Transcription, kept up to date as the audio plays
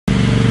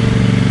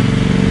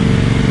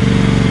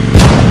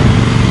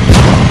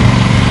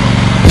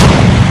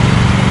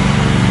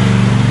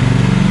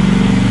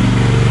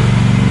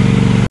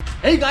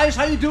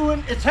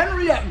everyone, it's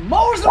Henry at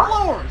Mowers and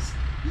Blowers.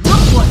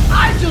 Look what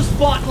I just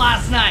bought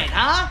last night,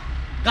 huh?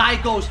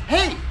 Guy goes,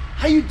 hey,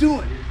 how you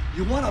doing?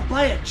 You want to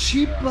buy a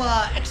cheap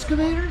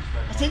excavator?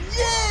 I said,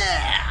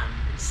 yeah,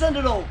 send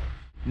it over.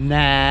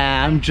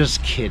 Nah, I'm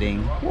just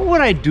kidding. What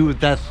would I do with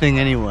that thing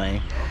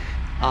anyway?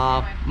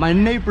 My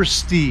neighbor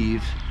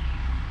Steve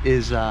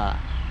is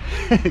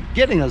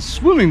getting a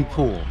swimming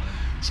pool.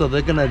 So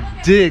they're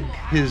gonna dig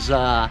his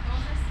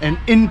an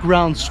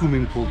in-ground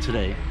swimming pool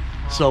today.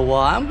 So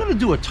I'm gonna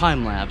do a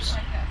time lapse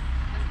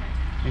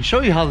and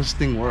show you how this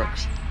thing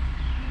works.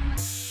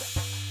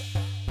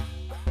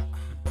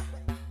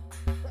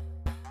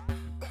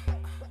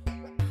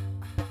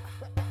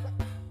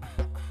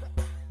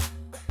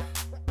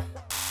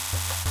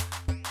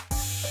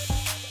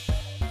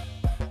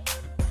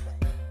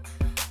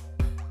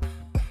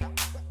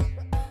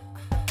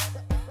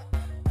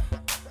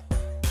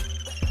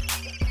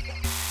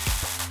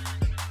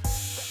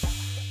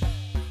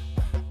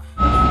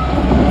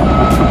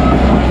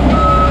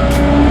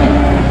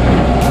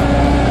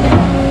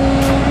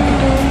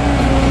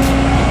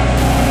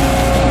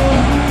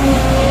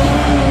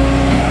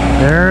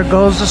 There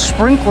goes the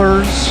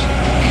sprinklers.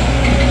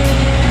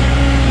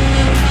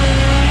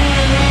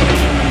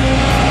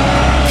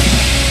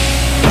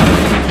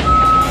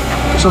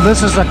 So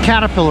this is a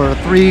Caterpillar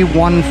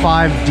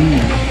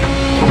 315D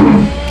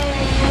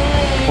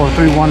or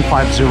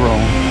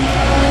 3150.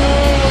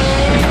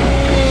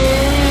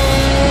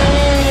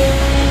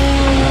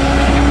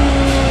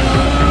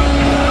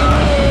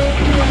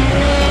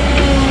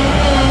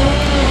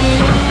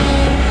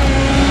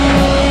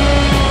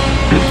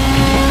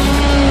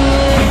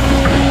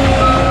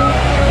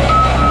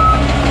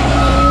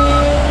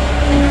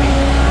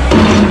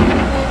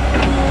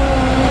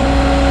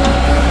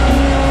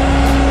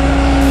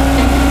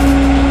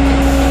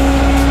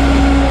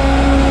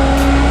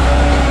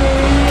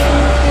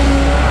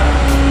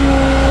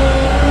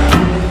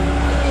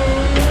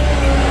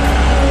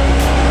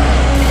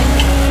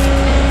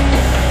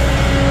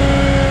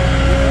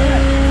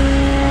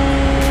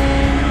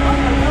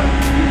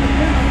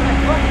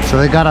 So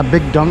they got a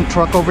big dump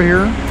truck over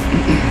here.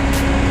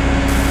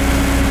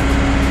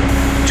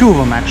 Two of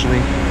them actually.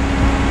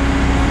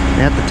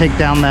 They have to take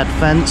down that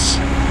fence.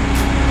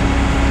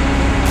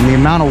 And the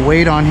amount of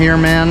weight on here,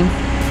 man,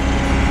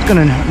 it's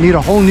gonna need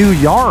a whole new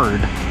yard.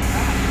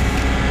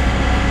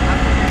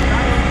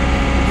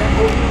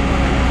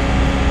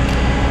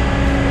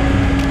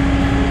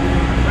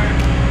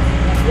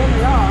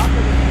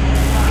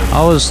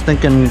 I was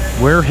thinking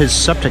where his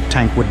septic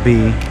tank would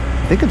be.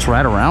 I think it's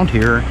right around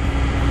here.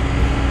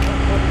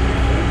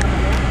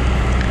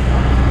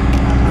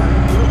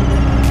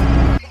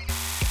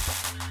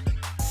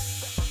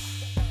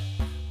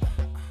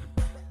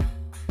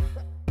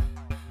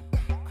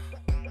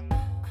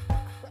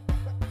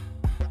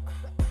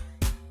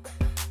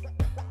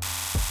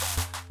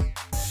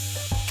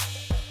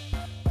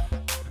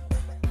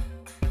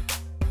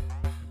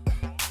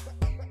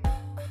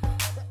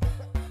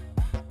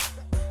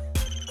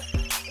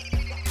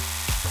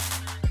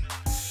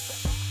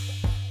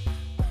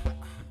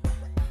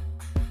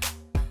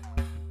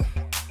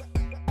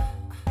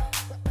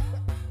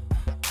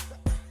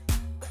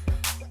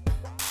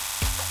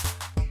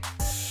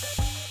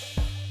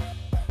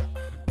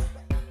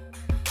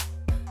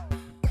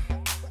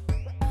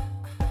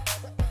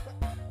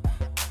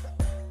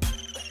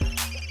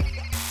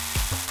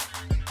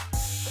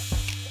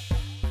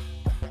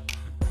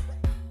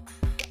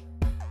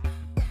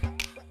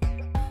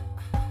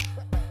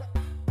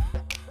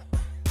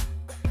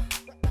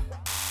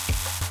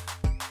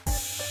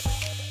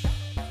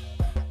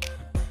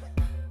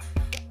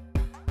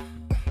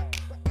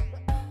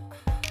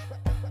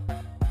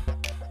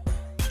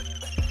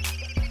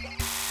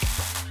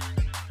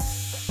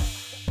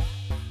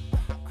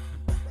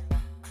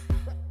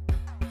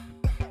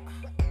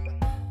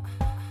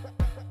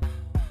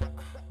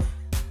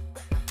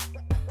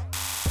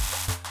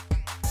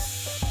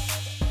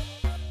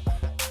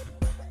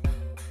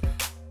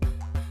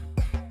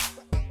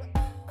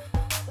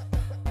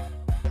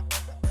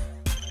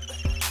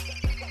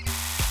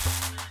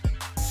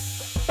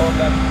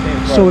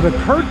 So it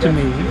occurred to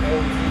me,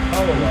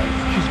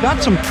 she's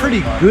got some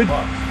pretty good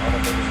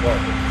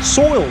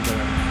soil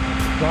there.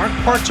 Dark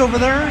parts over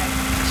there.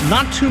 It's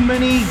not too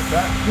many,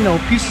 you know,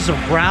 pieces of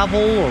gravel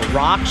or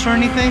rocks or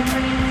anything.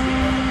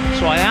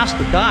 So I asked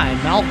the guy,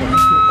 Malcolm,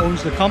 who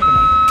owns the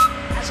company,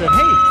 I said,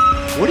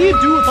 hey, what do you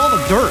do with all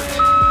the dirt?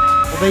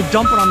 Well, they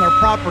dump it on their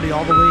property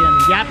all the way in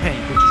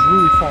Yaphank, which is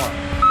really far.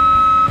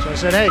 So I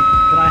said, hey,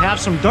 can I have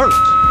some dirt?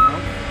 You know?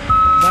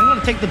 So I'm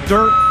gonna take the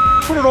dirt,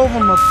 put it over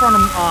in the front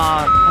of,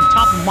 on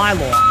top of my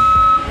lawn,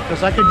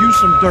 because I could use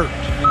some dirt,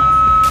 you know.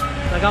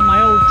 So I got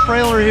my old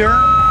trailer here.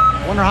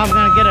 Wonder how I'm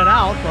gonna get it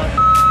out, but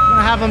I'm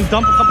gonna have them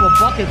dump a couple of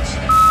buckets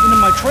into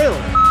my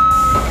trailer.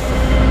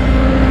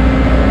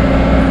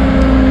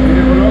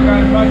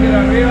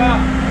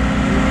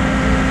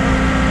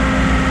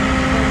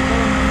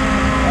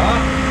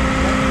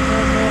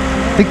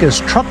 I think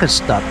his truck is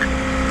stuck.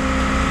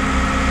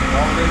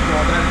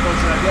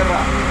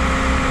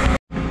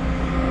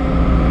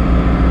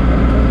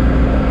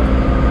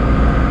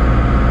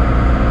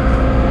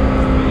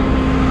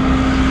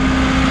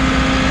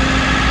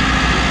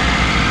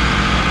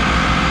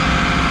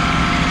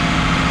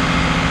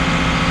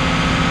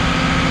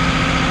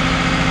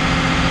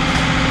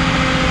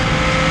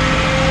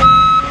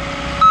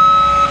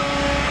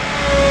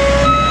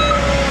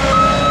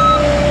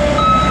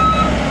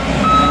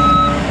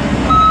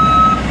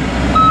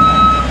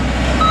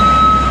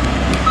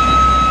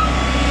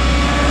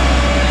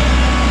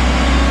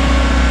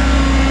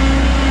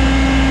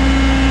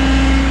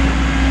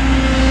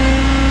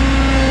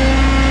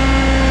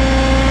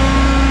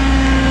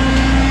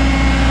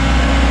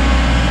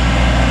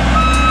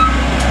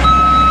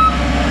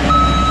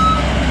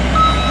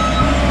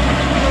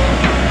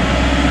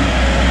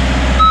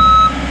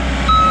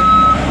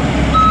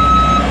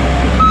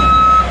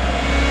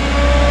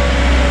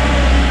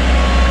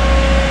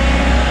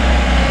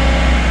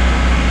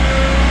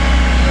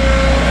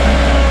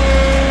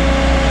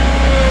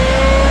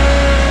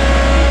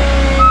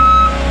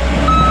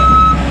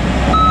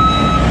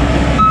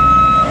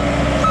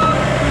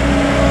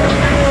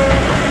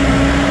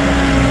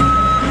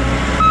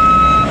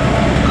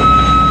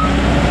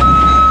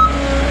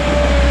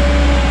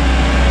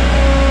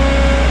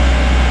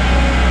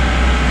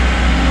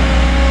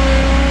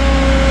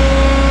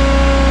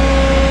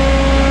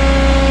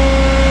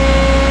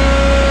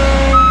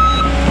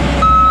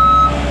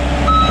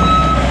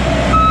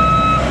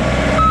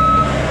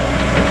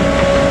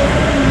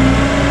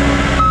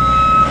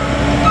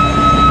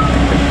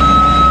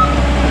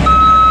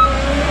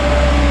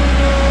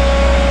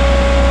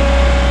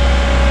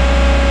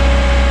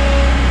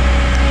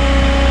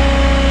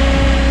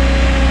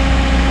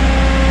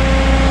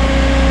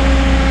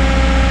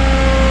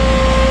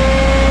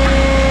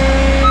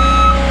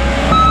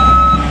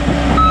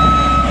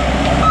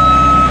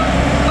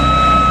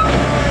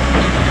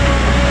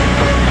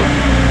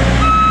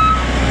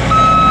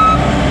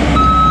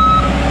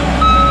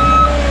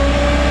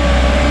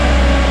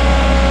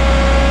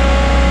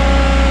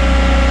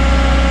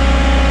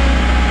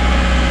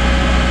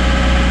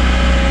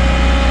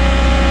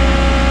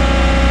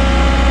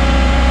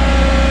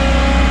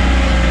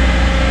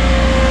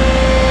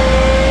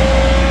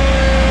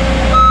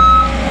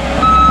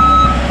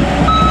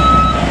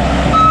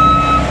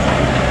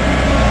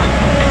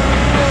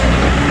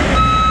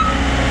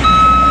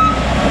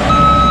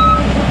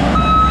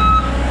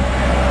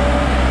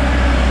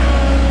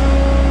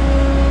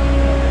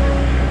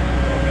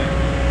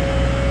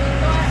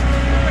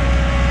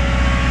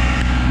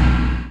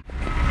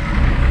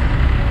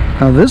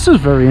 Now this is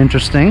very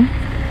interesting.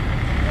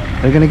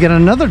 They're gonna get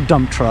another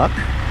dump truck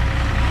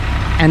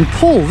and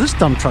pull this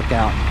dump truck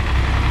out.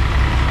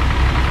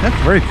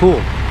 That's very cool.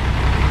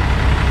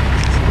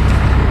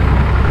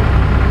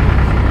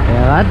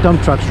 Yeah, that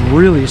dump truck's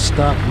really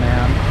stuck,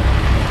 man.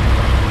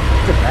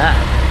 Look at that.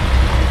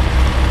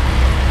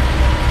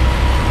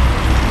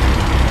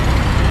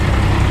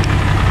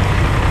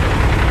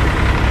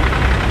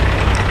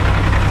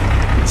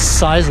 The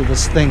size of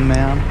this thing,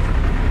 man.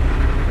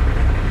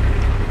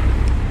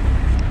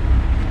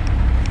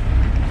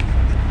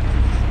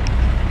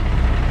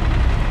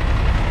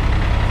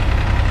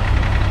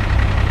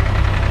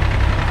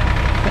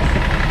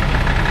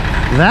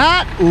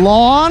 That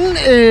lawn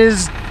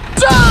is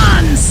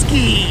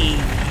DONESKI!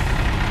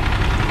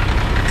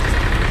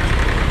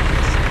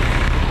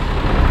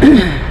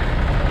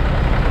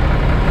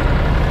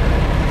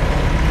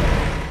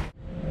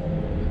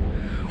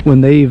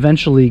 When they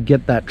eventually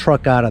get that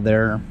truck out of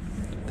there,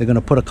 they're going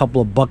to put a couple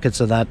of buckets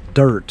of that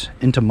dirt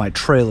into my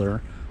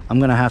trailer. I'm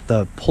going to have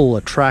to pull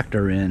a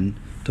tractor in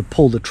to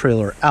pull the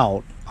trailer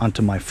out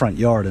onto my front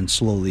yard and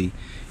slowly,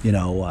 you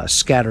know,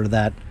 scatter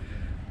that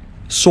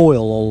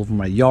soil all over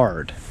my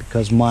yard,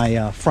 because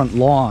my front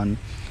lawn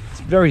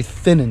is very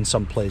thin in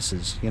some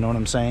places, you know what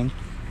I'm saying?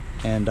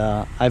 And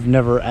I've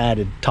never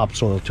added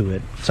topsoil to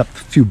it except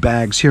a few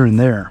bags here and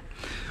there.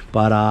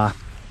 But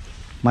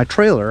my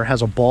trailer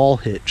has a ball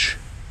hitch,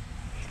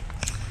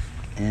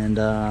 and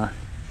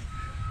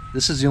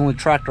this is the only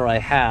tractor I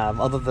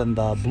have other than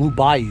the Blue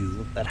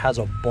Bayou that has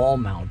a ball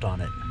mount on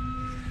it.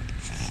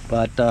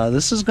 But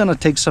this is gonna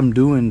take some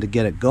doing to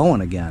get it going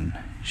again.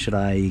 Should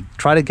I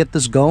try to get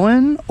this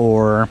going,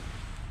 or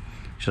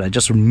should I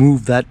just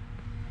remove that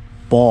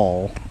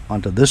ball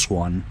onto this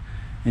one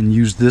and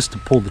use this to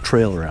pull the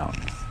trailer out?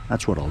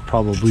 That's what I'll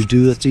probably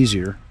do. That's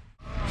easier.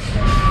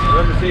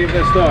 Let me see if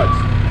that starts.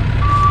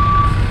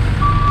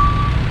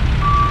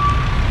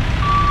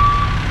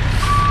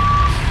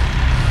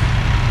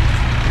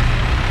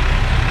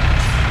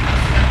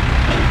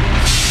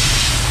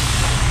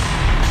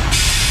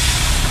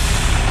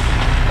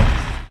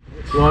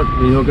 What?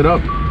 Can you hook it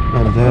up? I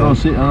don't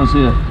see it.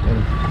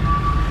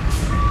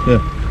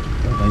 Yeah.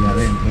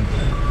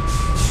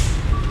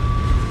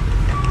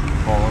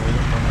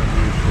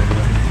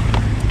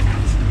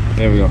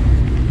 There we go.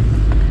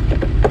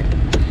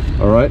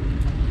 All right.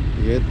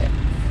 You good?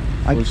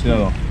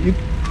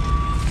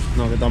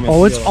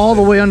 Oh, it's all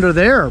the way under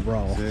there,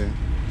 bro.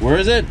 Where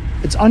is it?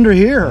 It's under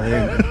here.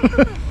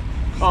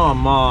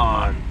 Come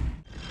on.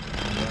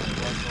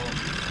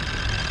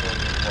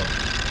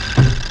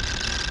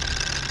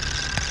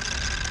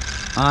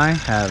 I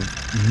have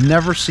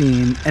never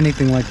seen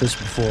anything like this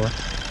before.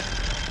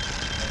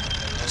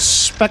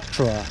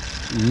 Spectra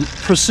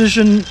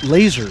precision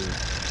laser.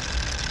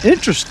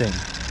 Interesting.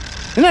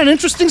 Isn't that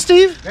interesting,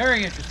 Steve?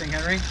 Very interesting,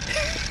 Henry.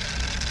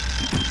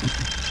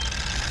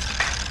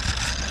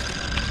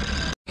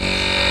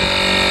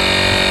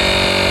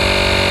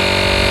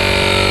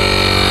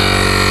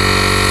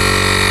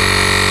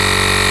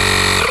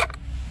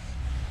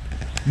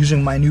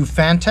 Using my new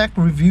Fantech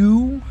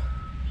Review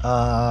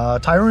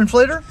tire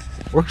inflator.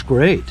 Works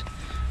great,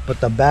 but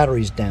the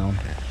battery's down.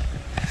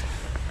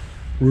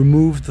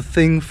 Removed the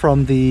thing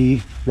from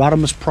the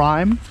Rodimus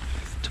Prime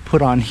to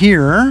put on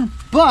here,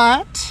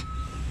 but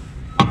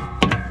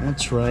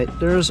that's right,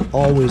 there's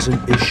always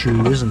an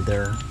issue, isn't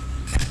there?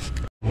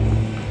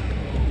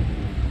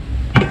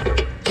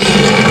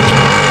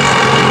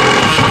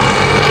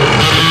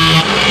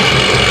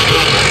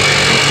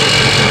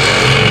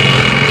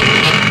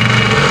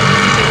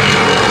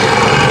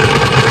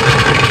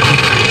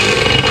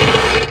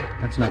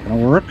 That's not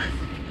gonna work.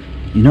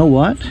 You know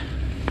what?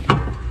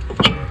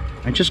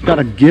 I just got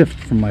a gift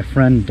from my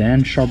friend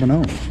Dan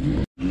Charbonneau.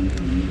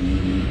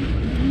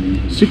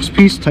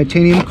 6-piece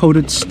titanium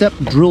coated step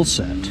drill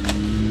set.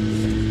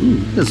 Ooh,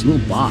 look at this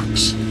little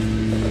box.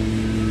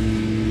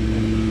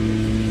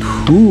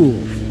 Cool.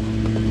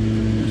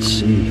 Let's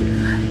see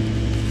here.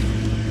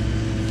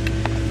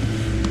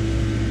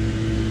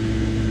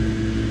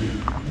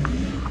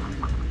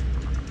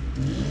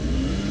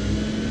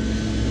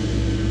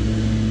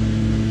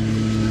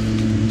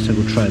 So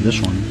we'll try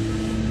this one.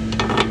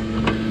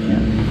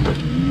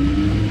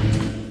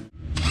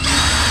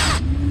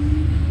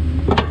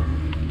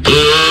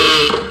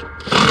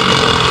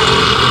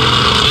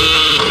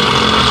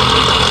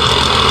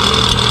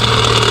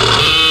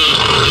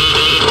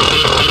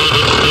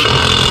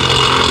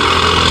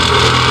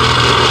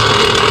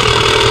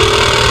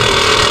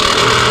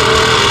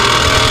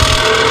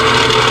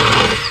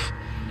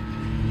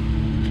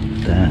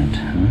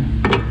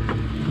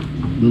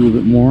 A little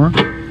bit more.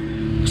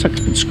 Looks like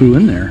it can screw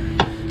in there.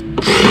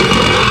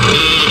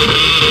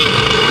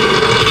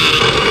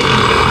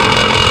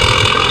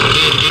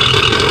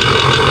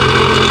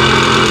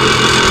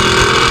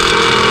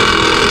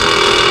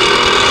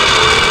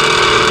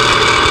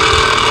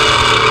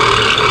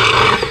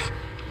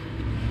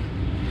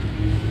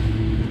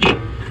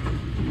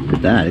 Look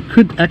at that. It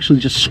could actually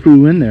just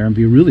screw in there and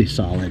be really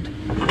solid.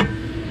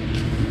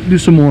 Do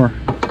some more.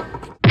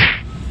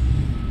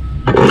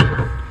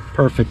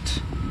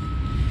 Perfect.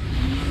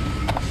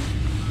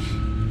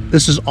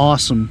 This is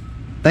awesome.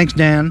 Thanks,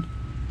 Dan.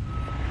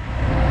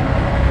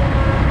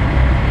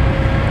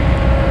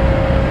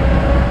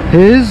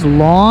 His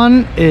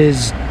lawn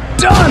is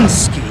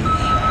DONESKI.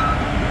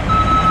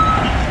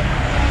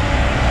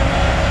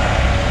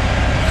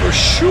 For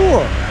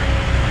sure.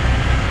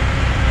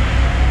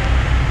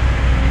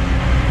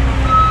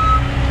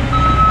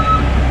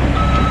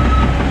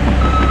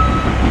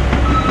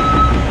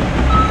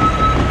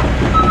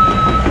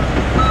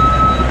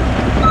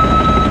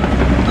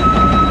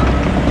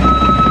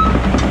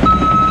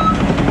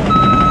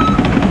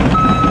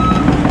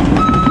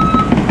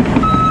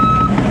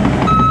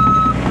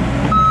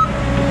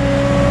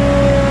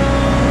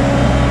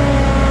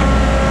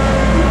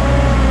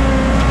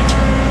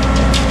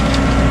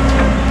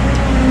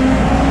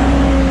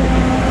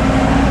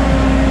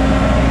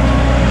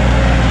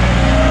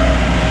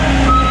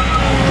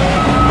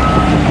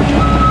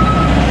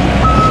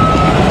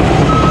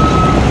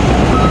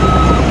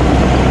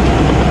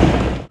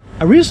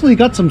 I recently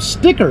got some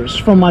stickers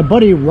from my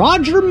buddy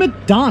Roger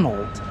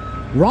McDonald.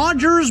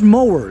 Roger's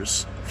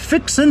Mowers,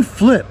 fix and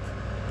flip.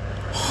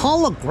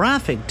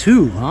 Holographic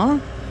too, huh?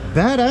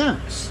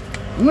 Badass.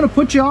 I'm gonna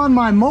put you on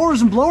my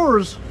Mowers and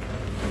Blowers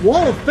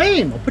Wall of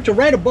Fame. I'll put you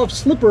right above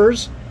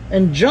Slippers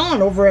and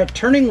John over at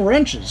Turning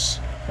Wrenches,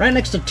 right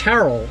next to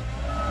Terrell.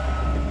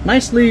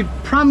 Nicely,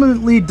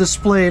 prominently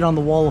displayed on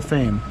the Wall of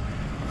Fame.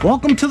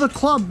 Welcome to the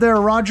club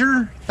there,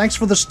 Roger. Thanks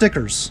for the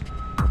stickers.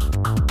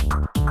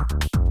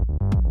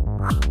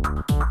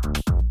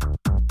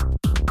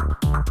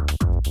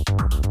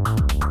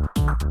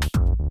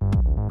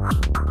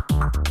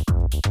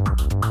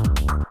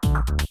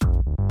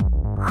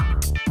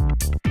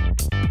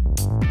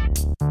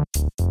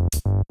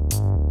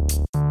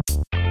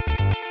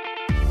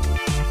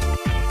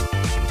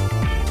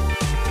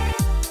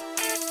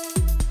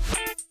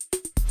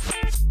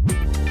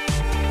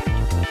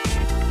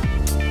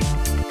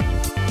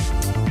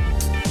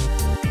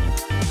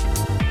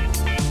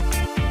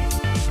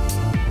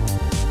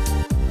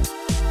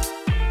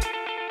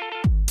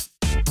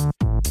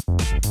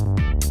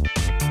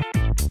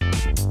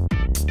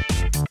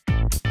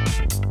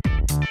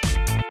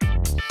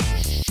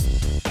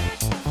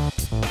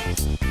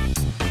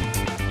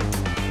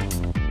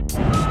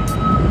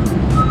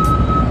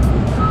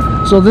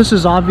 So this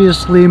is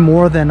obviously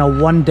more than a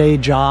one-day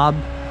job.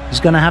 He's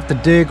gonna have to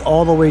dig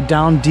all the way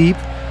down deep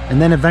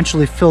and then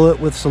eventually fill it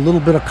with a little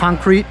bit of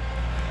concrete.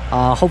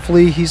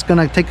 Hopefully he's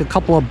gonna take a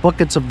couple of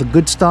buckets of the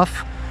good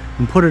stuff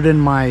and put it in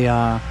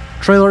my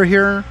trailer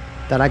here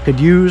that I could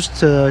use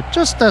to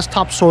just as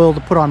topsoil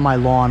to put on my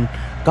lawn.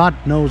 God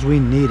knows we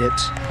need it.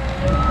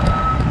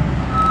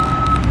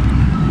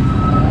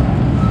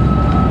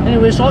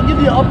 Anyway, so I'll give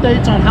you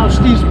updates on how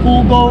Steve's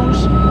pool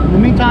goes. In the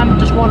meantime, I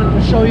just wanted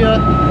to show you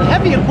the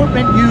heavy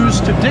equipment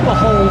used to dig a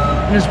hole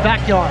in his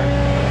backyard.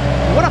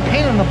 What a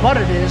pain in the butt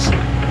it is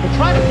to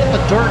try to get the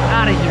dirt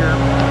out of here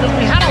because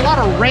we had a lot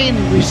of rain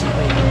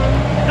recently.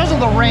 Because of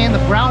the rain, the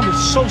ground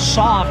is so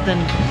soft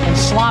and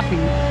sloppy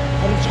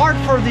that it's hard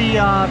for the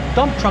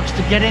dump trucks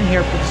to get in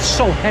here because it's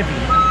so heavy.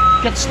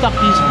 It gets stuck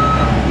easily.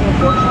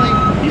 Unfortunately,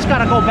 he's got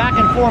to go back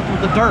and forth with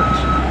the dirt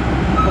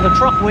for the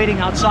truck waiting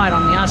outside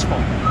on the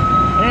asphalt.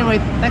 Anyway,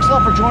 thanks a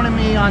lot for joining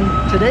me on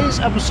today's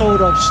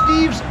episode of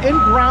Steve's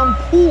in-ground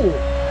pool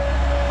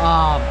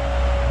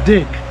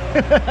dig.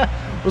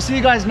 We'll see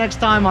you guys next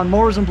time on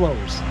Mowers and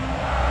Blowers.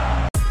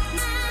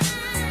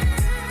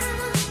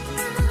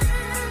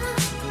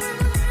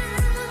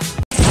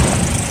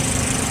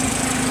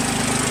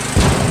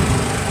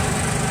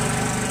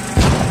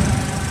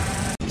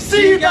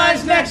 See you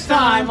guys next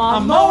time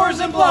on Mowers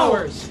and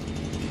Blowers.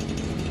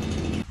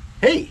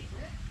 Hey,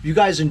 if you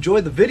guys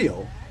enjoyed the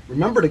video,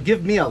 remember to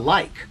give me a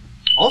like.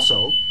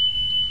 Also,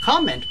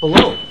 comment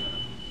below.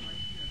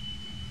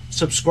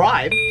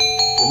 Subscribe.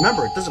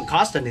 Remember, it doesn't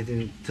cost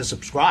anything to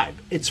subscribe.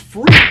 It's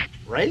free,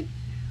 right?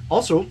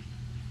 Also,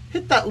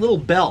 hit that little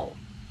bell.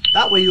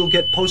 That way you'll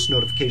get post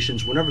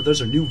notifications whenever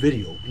there's a new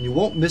video and you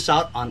won't miss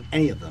out on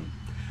any of them.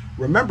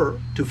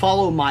 Remember to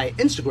follow my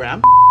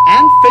Instagram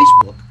and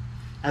Facebook,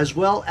 as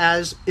well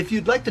as if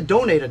you'd like to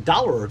donate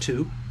 $1 or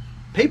 $2,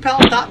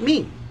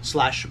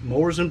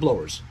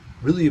 paypal.me/mowersandblowers.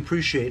 Really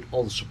appreciate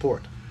all the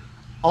support.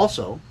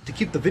 Also, to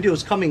keep the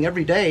videos coming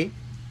every day,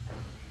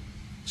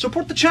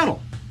 support the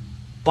channel.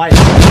 Bye.